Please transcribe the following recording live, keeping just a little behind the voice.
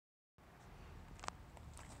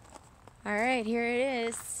All right, here it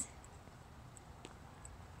is.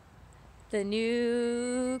 The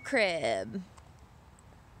new crib.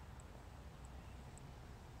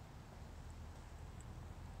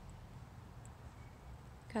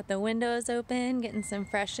 Got the windows open, getting some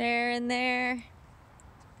fresh air in there.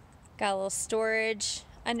 Got a little storage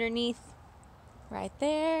underneath right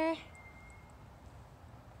there.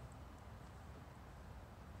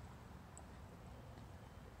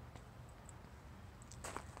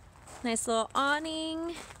 Nice little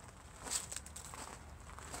awning.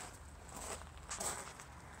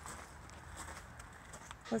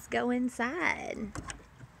 Let's go inside.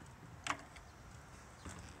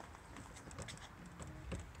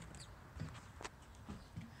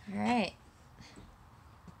 All right.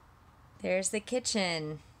 There's the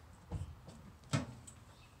kitchen.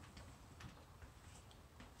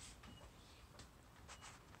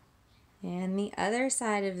 And the other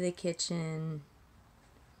side of the kitchen.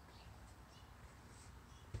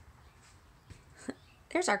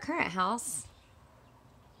 There's our current house.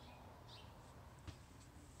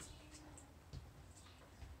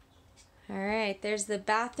 All right, there's the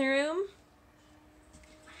bathroom.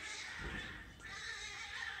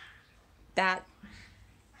 That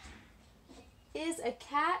is a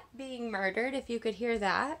cat being murdered, if you could hear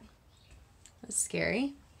that. That's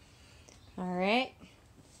scary. All right.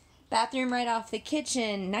 Bathroom right off the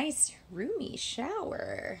kitchen. Nice roomy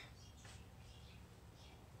shower.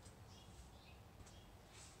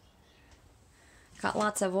 Got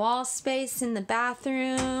lots of wall space in the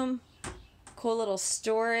bathroom. Cool little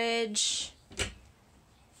storage.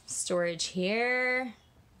 Storage here.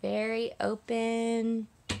 Very open.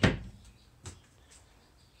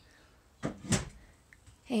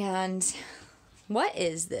 And what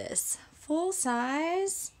is this? Full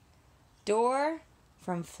size door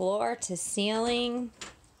from floor to ceiling.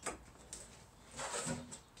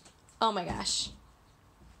 Oh my gosh.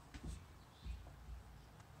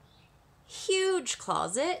 Huge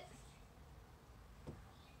closet.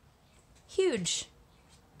 Huge.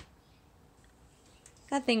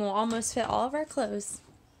 That thing will almost fit all of our clothes.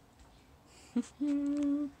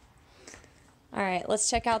 All right, let's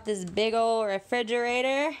check out this big old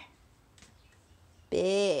refrigerator.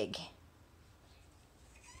 Big.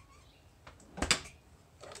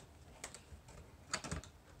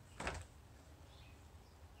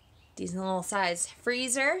 Decent little size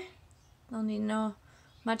freezer. Don't need no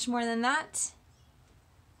much more than that.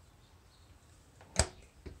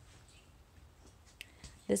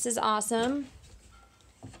 This is awesome.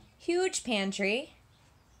 Huge pantry.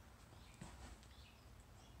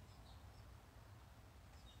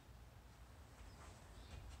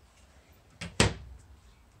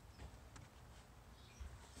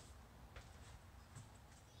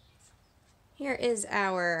 Here is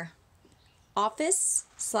our office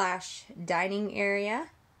 / dining area.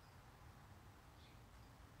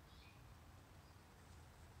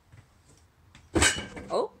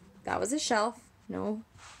 Oh, that was a shelf. No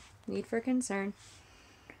need for concern.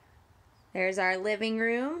 There's our living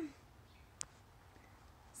room.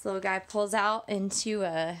 This little guy pulls out into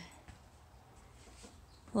a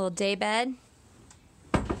little day bed.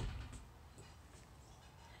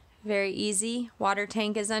 Very easy. Water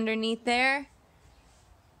tank is underneath there.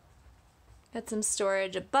 Got some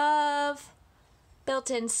storage above.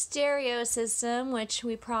 Built-in stereo system, which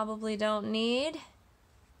we probably don't need.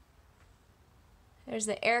 There's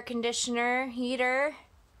the air conditioner, heater,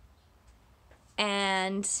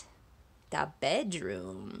 and the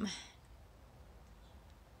bedroom.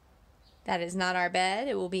 That is not our bed.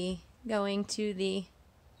 It will be going to the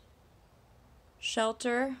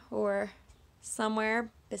shelter or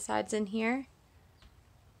somewhere besides in here.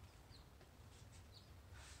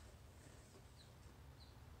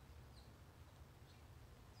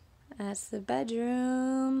 That's the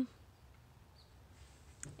bedroom.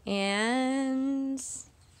 And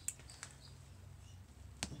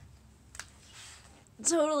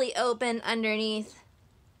totally open underneath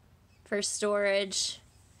for storage.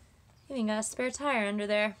 Even got a spare tire under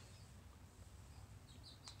there.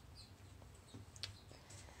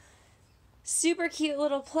 Super cute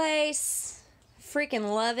little place.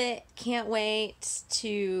 Freaking love it. Can't wait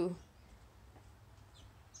to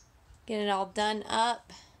get it all done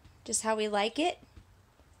up just how we like it.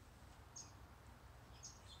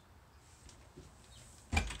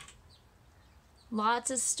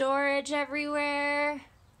 Lots of storage everywhere.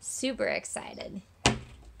 Super excited.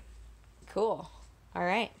 Cool. All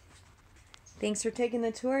right. Thanks for taking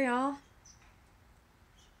the tour, y'all.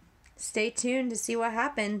 Stay tuned to see what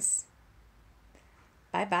happens.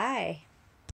 Bye-bye.